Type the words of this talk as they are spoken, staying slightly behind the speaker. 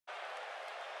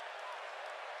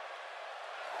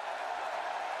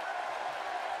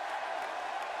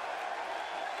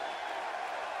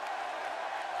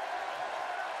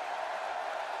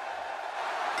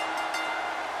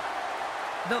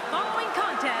The following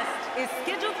contest is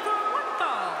scheduled for one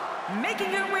fall.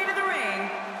 Making her way to the ring,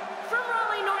 from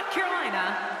Raleigh, North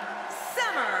Carolina,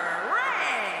 Summer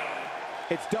Rae.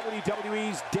 It's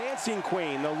WWE's dancing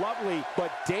queen, the lovely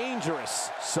but dangerous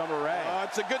Summer Rae.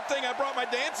 It's a good thing I brought my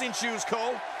dancing shoes,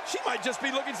 Cole. She might just be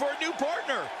looking for a new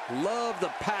partner. Love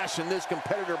the passion this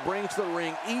competitor brings to the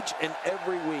ring each and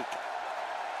every week.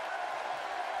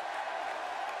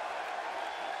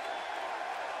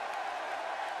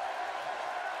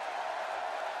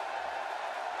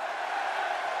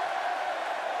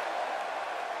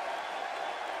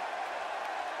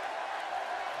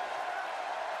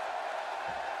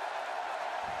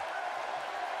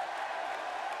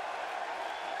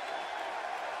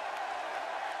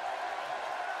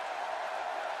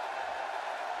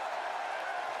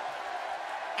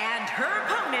 And her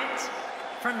opponent,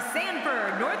 from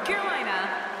Sanford, North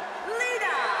Carolina,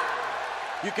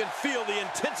 Lita. You can feel the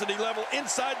intensity level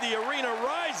inside the arena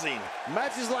rising.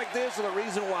 Matches like this are the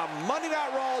reason why Monday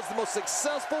Night Raw is the most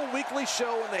successful weekly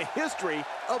show in the history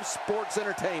of sports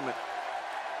entertainment.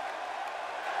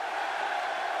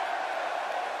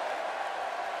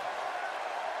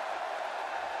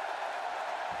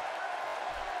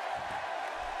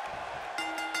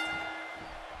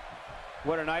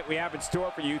 What a night we have in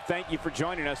store for you. Thank you for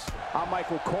joining us. I'm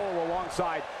Michael Cole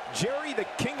alongside Jerry the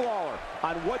King Lawler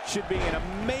on what should be an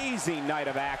amazing night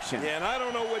of action. Yeah, and I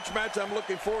don't know which match I'm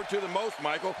looking forward to the most,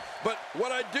 Michael, but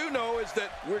what I do know is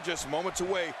that we're just moments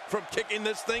away from kicking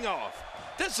this thing off.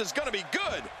 This is going to be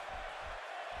good.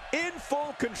 In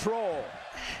full control.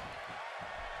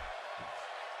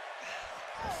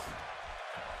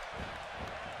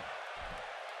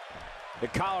 The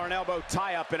collar and elbow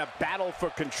tie-up in a battle for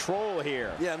control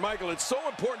here. Yeah, and Michael, it's so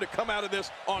important to come out of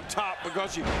this on top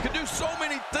because you can do so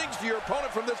many things to your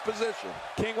opponent from this position.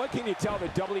 King, what can you tell the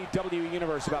WWE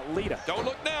Universe about Lita? Don't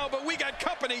look now, but we got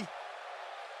company.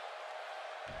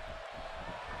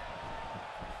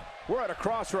 We're at a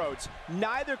crossroads.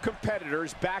 Neither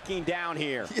competitor's backing down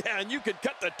here. Yeah, and you can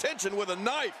cut the tension with a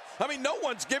knife. I mean, no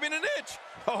one's giving an inch.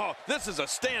 Oh, this is a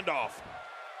standoff.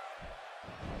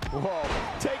 Whoa,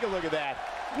 take a look at that.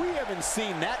 We haven't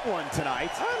seen that one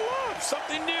tonight. I love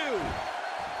something new.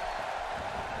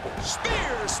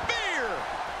 Spear, spear.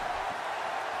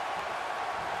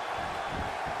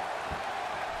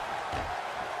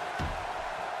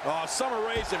 Oh, Summer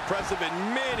Rae's impressive in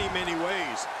many, many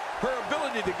ways. Her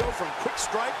ability to go from quick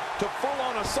strike to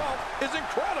full-on assault is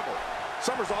incredible.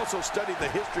 Summer's also studied the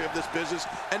history of this business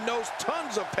and knows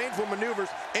tons of painful maneuvers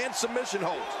and submission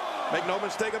holds. Make no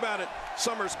mistake about it,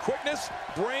 Summer's quickness,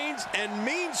 brains, and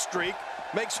mean streak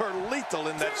makes her lethal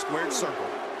in that squared circle.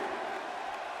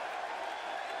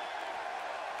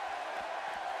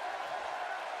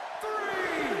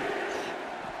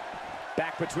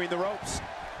 Back between the ropes.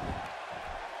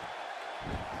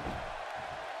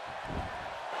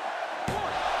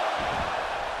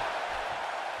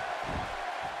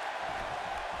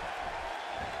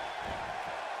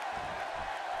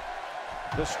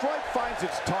 The strike finds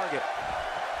its target.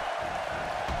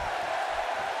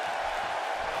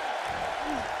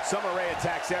 Summer Rae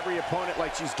attacks every opponent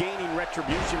like she's gaining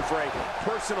retribution for a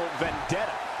personal vendetta.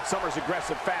 Summer's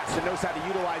aggressive fast and knows how to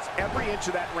utilize every inch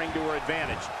of that ring to her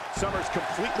advantage. Summer's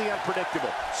completely unpredictable,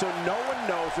 so no one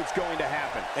knows what's going to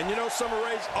happen. And you know, Summer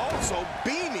Rae's also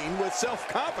beaming with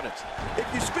self-confidence. If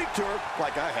you speak to her,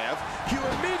 like I have, you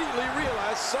immediately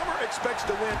realize Summer expects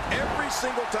to win every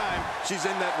single time she's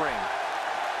in that ring.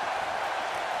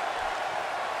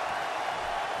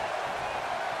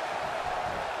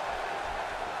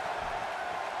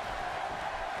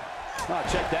 Oh,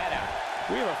 check that out.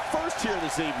 We have a first here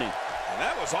this evening. And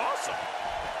that was awesome.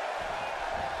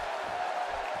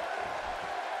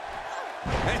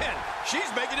 Man,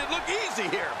 she's making it look easy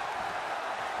here.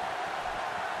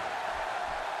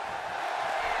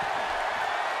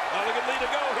 Oh, look at Lita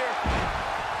go here.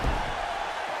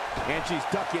 And she's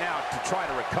ducking out to try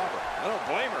to recover. I don't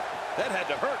blame her. That had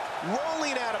to hurt.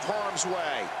 Rolling out of harm's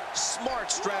way.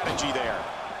 Smart strategy there.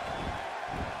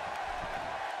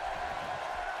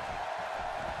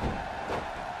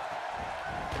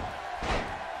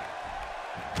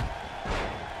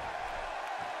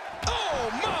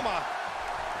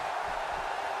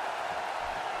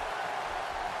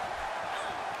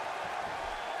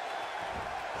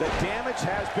 The damage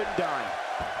has been done.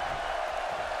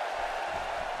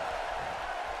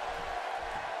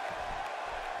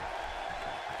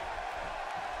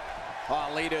 Oh,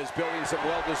 Lita is building some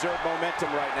well-deserved momentum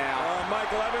right now.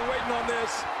 Michael, I've been waiting on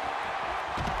this.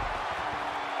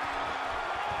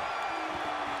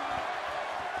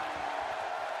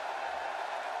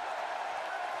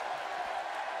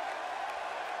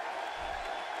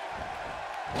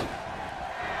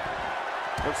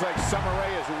 Looks like Summer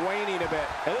Rae is waning a bit.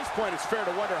 At this point, it's fair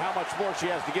to wonder how much more she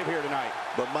has to give here tonight.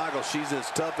 But, Michael, she's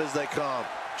as tough as they come.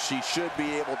 She should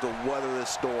be able to weather this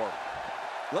storm.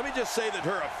 Let me just say that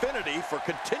her affinity for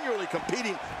continually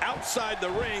competing outside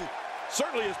the ring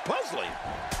certainly is puzzling.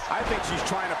 I think she's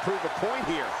trying to prove a point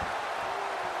here.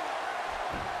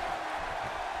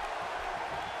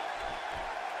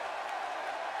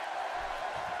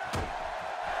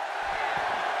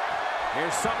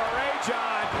 Here's Summer Rae,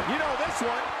 John. You know this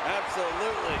one.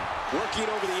 Absolutely. Working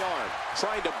over the arm,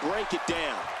 trying to break it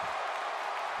down.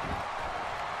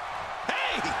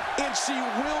 Hey! And she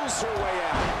wills her way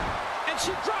out. And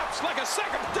she drops like a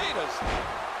sack of potatoes.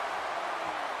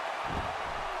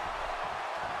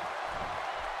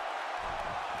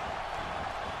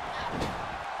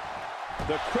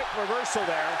 The quick reversal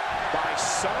there by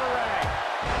Summer Rae.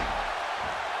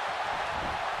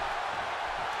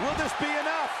 Will this be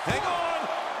enough? Hang on.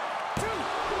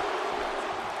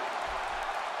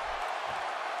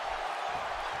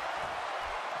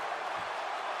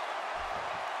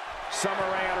 Summer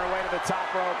Rae on her way to the top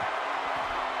rope.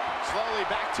 Slowly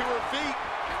back to her feet.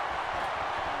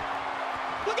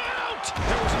 Look out!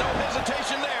 There was no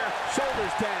hesitation there.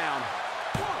 Shoulders down.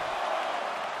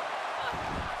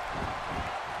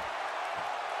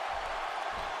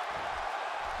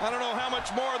 I don't know how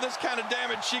much more of this kind of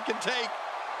damage she can take.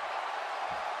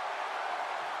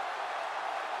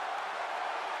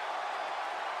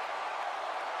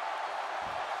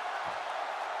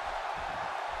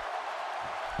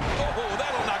 Oh,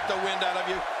 that'll knock the wind out of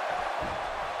you.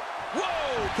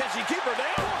 Whoa, can she keep her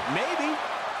down? Maybe.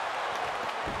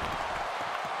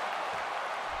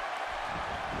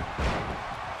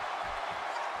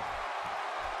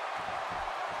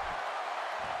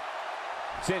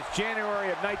 Since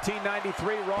January of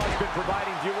 1993, Raw has been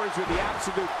providing viewers with the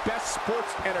absolute best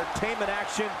sports entertainment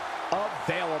action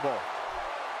available.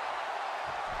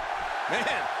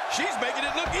 Man, she's making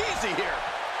it look easy here.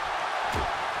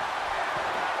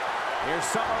 Here's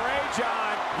Summer Rae,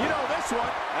 John. You know this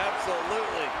one.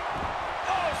 Absolutely.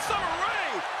 Oh, Summer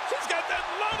Rae! She's got that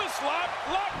lotus lock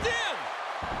locked in.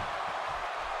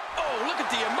 Oh, look at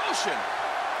the emotion.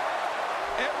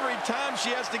 Every time she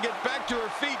has to get back to her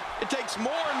feet, it takes more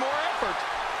and more effort.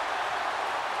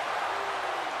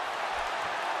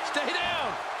 Stay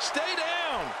down! Stay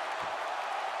down!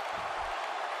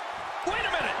 Wait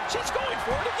a minute! She's going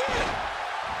for it again!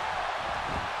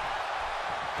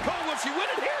 Cole, will she win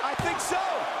it here? I think so.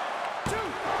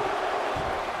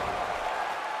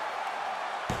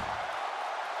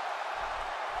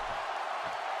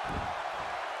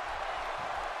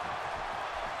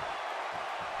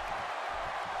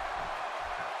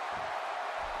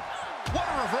 What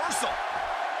a reversal!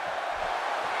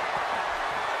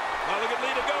 Now look at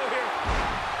Lita go here.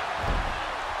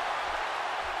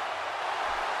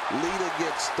 Lita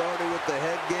gets started with the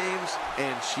head games,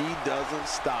 and she doesn't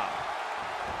stop.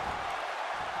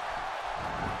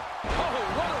 Oh,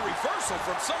 what a reversal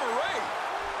from Summer Rae.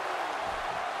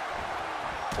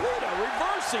 Lita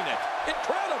reversing it.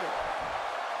 Incredible.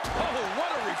 Oh,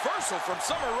 what a reversal from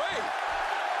Summer Rae.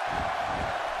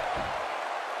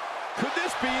 Could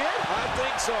this be it? I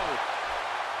think so.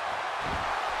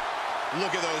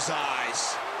 Look at those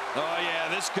eyes. Oh, yeah,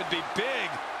 this could be big.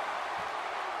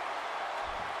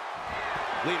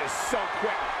 Lita's so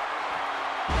quick.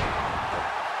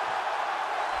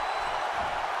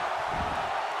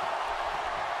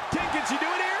 Can she do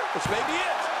it here? This may be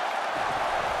it.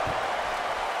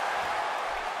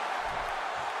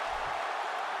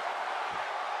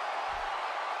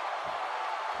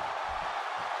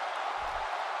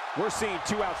 We're seeing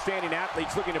two outstanding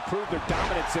athletes looking to prove their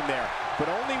dominance in there, but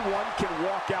only one can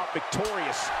walk out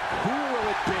victorious. Who will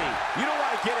it be? You don't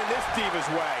want to get in this diva's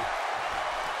way.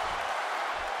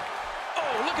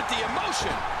 Oh, look at the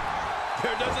emotion.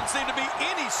 There doesn't seem to be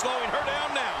any slowing her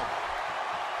down now.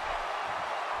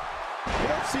 You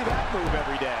don't see that move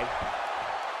every day.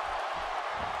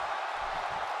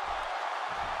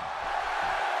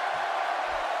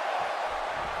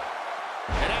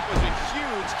 And that was a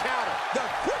huge counter. The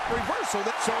quick reversal.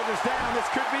 That Shoulders down, this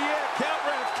could be it. count,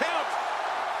 ref, count.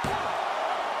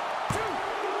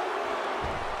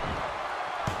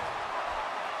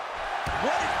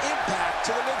 What an impact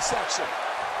to the midsection.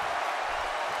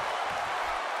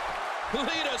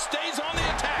 Lita stays on the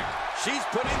attack. She's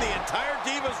putting the entire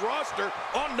Divas roster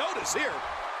on notice here.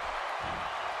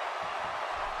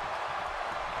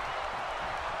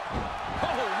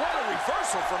 Oh, what a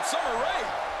reversal from Summer Rae.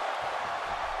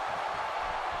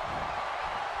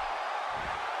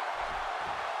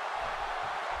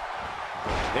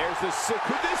 There's the...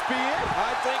 Could this be it?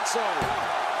 I think so.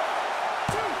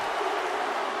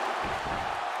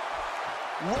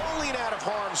 Rolling out of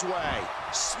harm's way.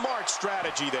 Smart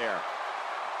strategy there.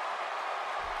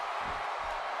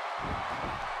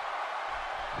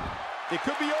 It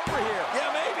could be over here.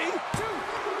 Yeah, maybe.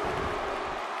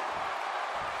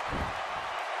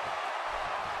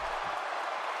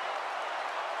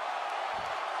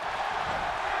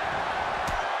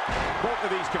 Both of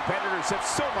these competitors have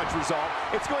so much resolve.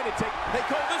 It's going to take... Hey,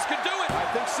 Cole, this could do it. I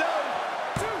think so.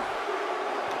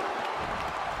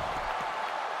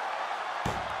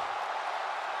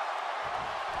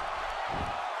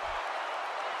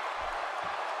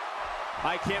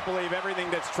 I can't believe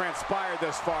everything that's transpired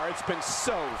thus far. It's been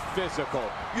so physical.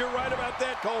 You're right about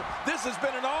that, Cole. This has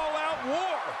been an all-out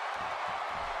war.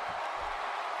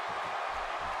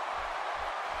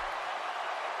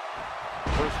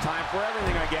 First time for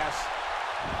everything, I guess.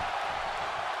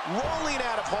 Rolling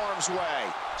out of harm's way.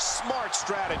 Smart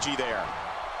strategy there.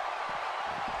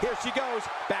 Here she goes,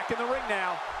 back in the ring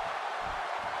now.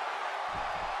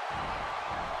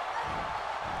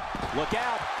 Look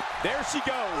out, there she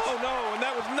goes. Oh no, and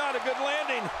that was not a good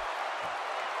landing.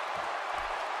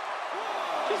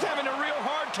 She's having a real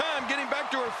hard time getting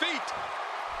back to her feet.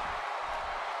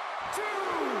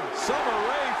 Summer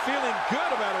Rae feeling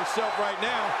good about herself right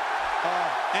now.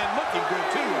 And looking good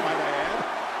too, might I add.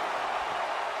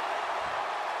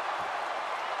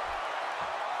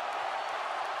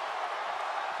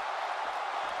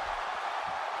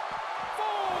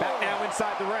 Back now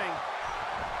inside the ring.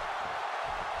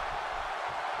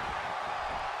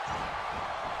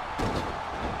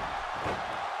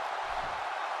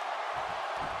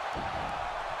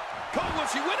 Cole, will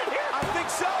she win it here? I think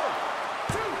so.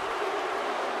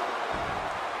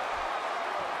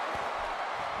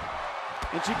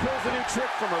 And she pulls a new trick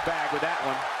from her bag with that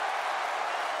one.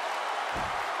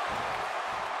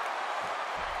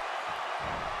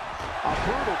 A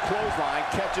brutal clothesline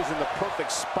catches in the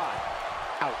perfect spot.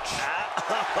 Ouch.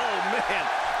 Oh, man.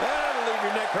 That'll leave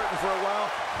your neck hurting for a while.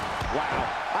 Wow.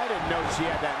 I didn't know she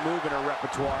had that move in her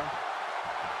repertoire.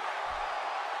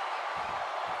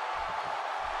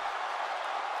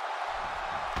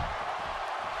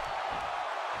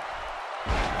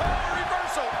 Oh,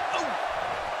 reversal. Oh.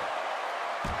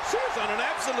 She's on an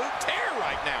absolute tear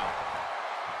right now.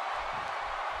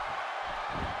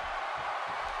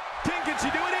 Can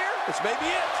she do it here? This may be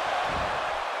it.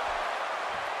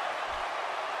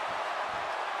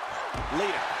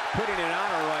 Lita putting it on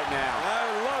her right now.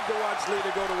 I love to watch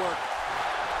Lita go to work.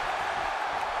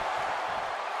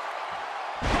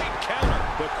 Great counter.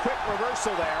 The quick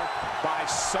reversal there by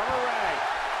Summer Rae.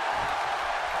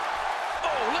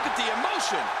 Oh, look at the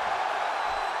emotion.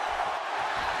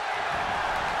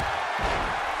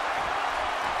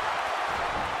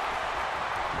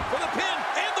 For the pin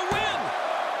and the win.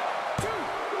 2,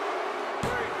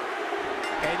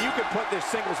 3. And you can put this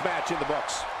singles match in the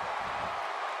books.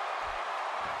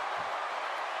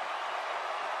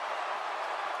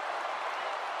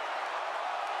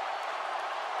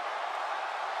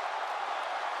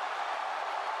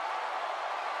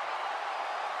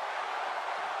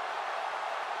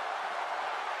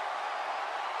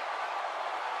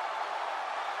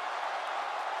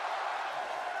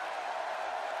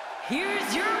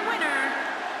 Here's your winner,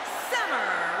 Summer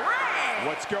Rae.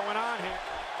 What's going on here?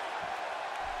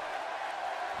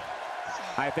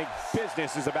 I think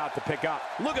business is about to pick up.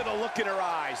 Look at the look in her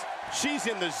eyes. She's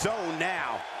in the zone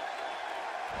now.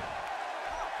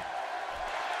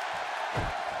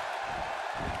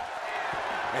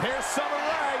 And here's Summer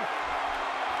Rae.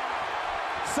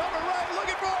 Summer Rae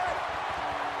looking for it.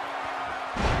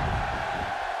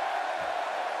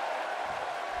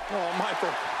 Oh,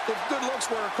 Michael, if good looks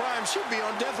were a crime, she'd be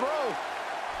on death row.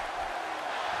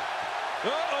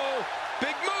 Uh-oh,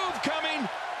 big move coming.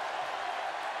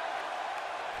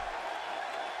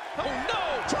 Oh,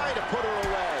 no! Trying to put her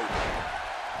away.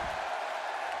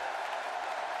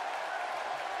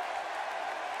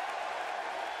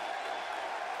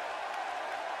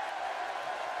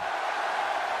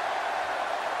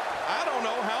 I don't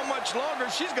know how much longer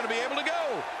she's going to be able to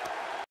go.